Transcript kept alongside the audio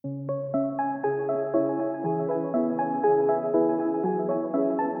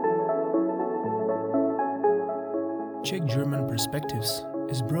Czech German Perspectives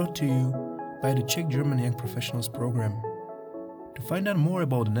is brought to you by the Czech German Young Professionals Program. To find out more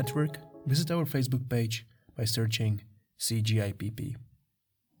about the network, visit our Facebook page by searching CGIPP.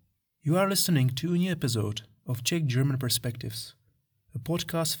 You are listening to a new episode of Czech German Perspectives, a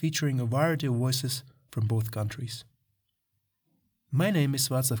podcast featuring a variety of voices from both countries. My name is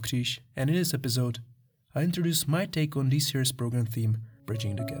Václav Kříž, and in this episode, I introduce my take on this year's program theme,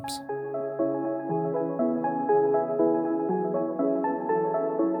 Bridging the Gaps.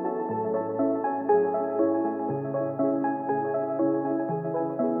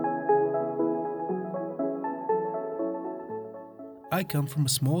 I come from a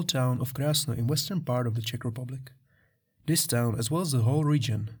small town of Krásno in western part of the Czech Republic. This town, as well as the whole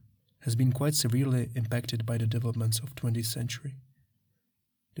region, has been quite severely impacted by the developments of 20th century.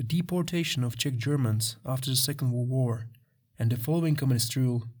 The deportation of Czech Germans after the Second World War and the following communist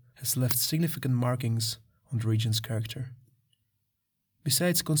rule has left significant markings on the region's character.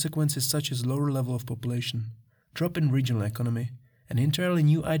 Besides consequences such as lower level of population, drop in regional economy, and entirely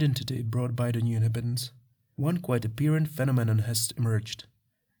new identity brought by the new inhabitants, one quite apparent phenomenon has emerged,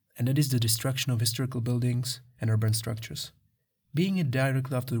 and that is the destruction of historical buildings and urban structures, being it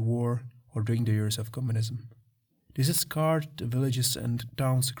directly after the war or during the years of communism. This has scarred the villages and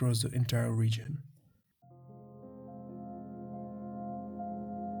towns across the entire region.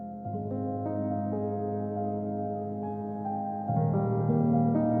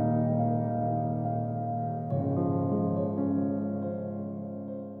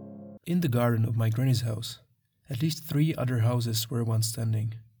 In the garden of my granny's house, at least 3 other houses were once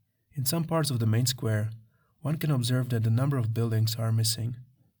standing. In some parts of the main square, one can observe that the number of buildings are missing.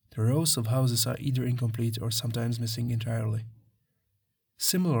 The rows of houses are either incomplete or sometimes missing entirely.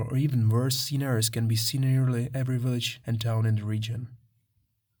 Similar or even worse scenarios can be seen in nearly every village and town in the region.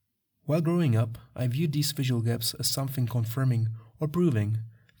 While growing up, I viewed these visual gaps as something confirming or proving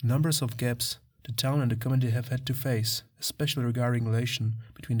the numbers of gaps the town and the community have had to face, especially regarding relation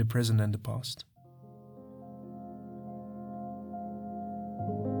between the present and the past.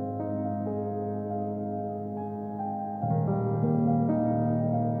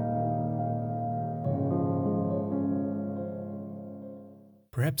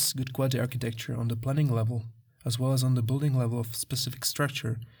 Perhaps good quality architecture on the planning level, as well as on the building level of specific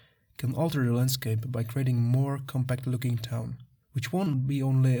structure, can alter the landscape by creating a more compact-looking town, which won't be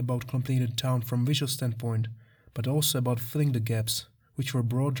only about completing the town from visual standpoint, but also about filling the gaps which were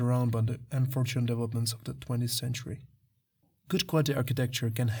brought around by the unfortunate developments of the 20th century. Good quality architecture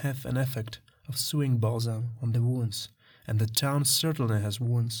can have an effect of sewing balsam on the wounds, and the town certainly has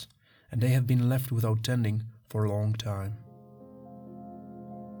wounds, and they have been left without tending for a long time.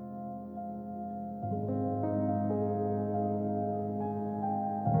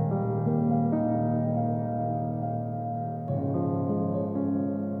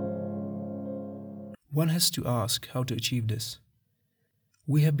 One has to ask how to achieve this.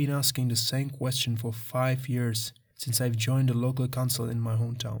 We have been asking the same question for 5 years since I've joined the local council in my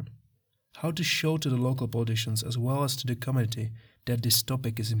hometown. How to show to the local politicians as well as to the community that this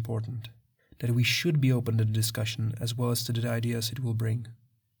topic is important, that we should be open to the discussion as well as to the ideas it will bring.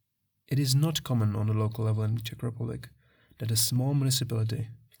 It is not common on the local level in the Czech Republic that a small municipality,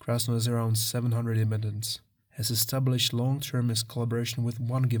 Krásno has around 700 inhabitants, has established long-term collaboration with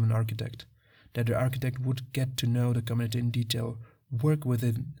one given architect, that the architect would get to know the community in detail, work with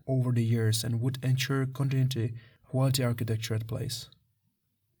it over the years, and would ensure continuity, quality architecture at place.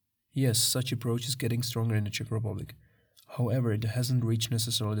 Yes, such approach is getting stronger in the Czech Republic. However, it hasn't reached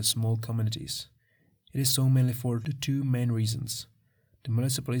necessarily the small communities. It is so mainly for the 2 main reasons. The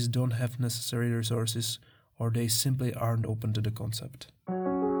municipalities don't have necessary resources, or they simply aren't open to the concept.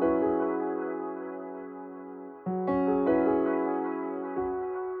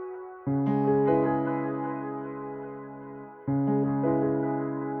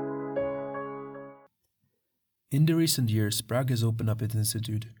 In the recent years, Prague has opened up its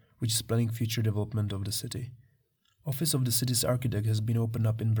institute, which is planning future development of the city. Office of the city's architect has been opened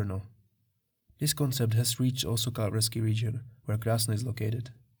up in Brno. This concept has reached also Královéhradecký region, where Krásno is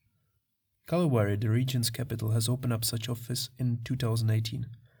located. Karlovy, the region's capital, has opened up such office in 2018.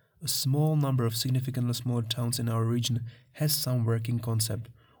 A small number of significantly smaller towns in our region has some working concept,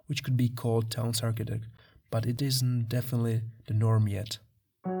 which could be called town's architect, but it isn't definitely the norm yet.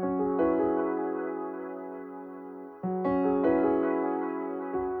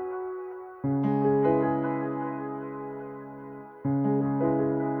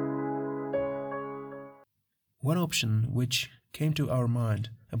 One option which came to our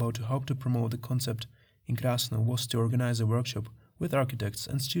mind about how to promote the concept in Krásno was to organize a workshop with architects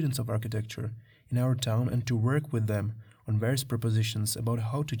and students of architecture in our town and to work with them on various propositions about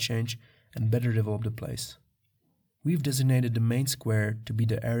how to change and better develop the place. We've designated the main square to be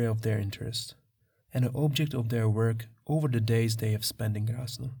the area of their interest and an object of their work over the days they have spent in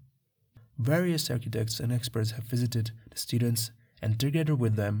Krasno. Various architects and experts have visited the students and together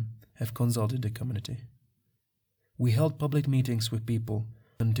with them have consulted the community. We held public meetings with people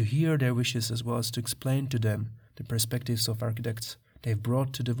and to hear their wishes as well as to explain to them the perspectives of architects they've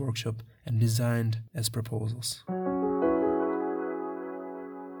brought to the workshop and designed as proposals.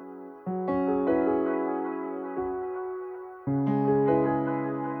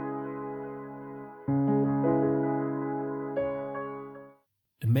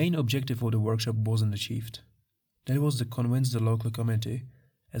 The main objective of the workshop wasn't achieved. That was to convince the local community,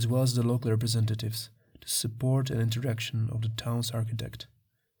 as well as the local representatives, to support an introduction of the town's architect.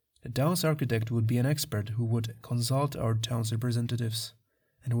 The town's architect would be an expert who would consult our town's representatives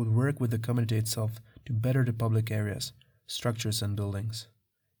and would work with the community itself to better the public areas, structures and buildings.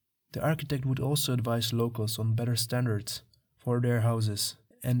 The architect would also advise locals on better standards for their houses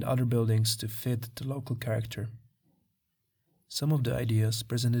and other buildings to fit the local character. Some of the ideas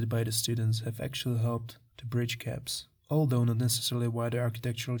presented by the students have actually helped to bridge gaps, although not necessarily wider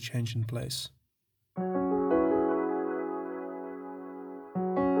architectural change in place.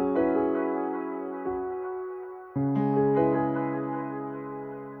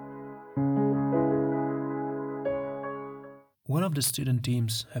 One of the student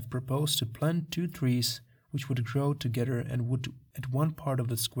teams have proposed to plant 2 trees which would grow together and would, at one part of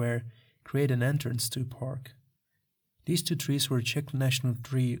the square, create an entrance to a park. These 2 trees were Czech national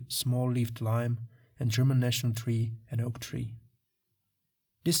tree small-leaved lime and German national tree and oak tree.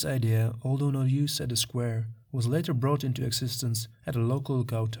 This idea, although not used at the square, was later brought into existence at a local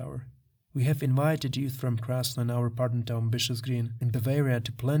lookout tower. We have invited youth from Krasno and our partner town Bischofsgreen in Bavaria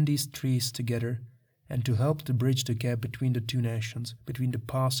to plant these trees together and to help to bridge the gap between the 2 nations, between the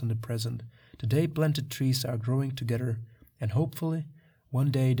past and the present. Today planted trees are growing together and hopefully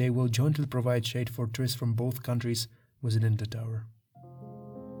one day they will jointly provide shade for tourists from both countries within the tower.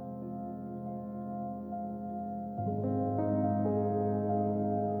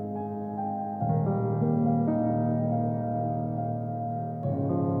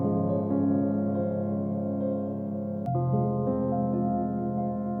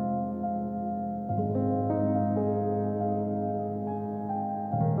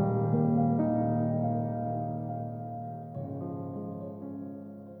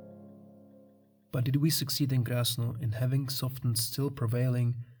 But did we succeed in Krasno in having softened still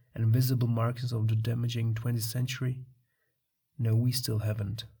prevailing and visible markings of the damaging 20th century? No, we still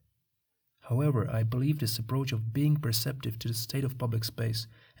haven't. However, I believe this approach of being perceptive to the state of public space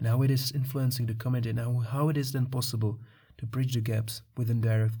and how it is influencing the community and how it is then possible to bridge the gaps within the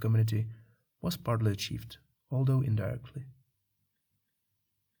direct community was partly achieved, although indirectly.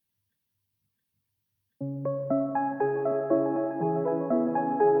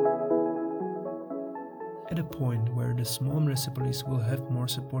 At a point where the small municipalities will have more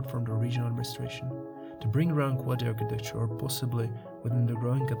support from the regional administration to bring around quality architecture or possibly within the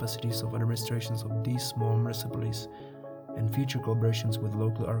growing capacities of administrations of these small municipalities and future collaborations with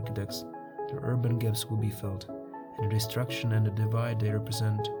local architects, the urban gaps will be filled and the destruction and the divide they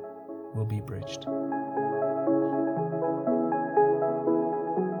represent will be bridged.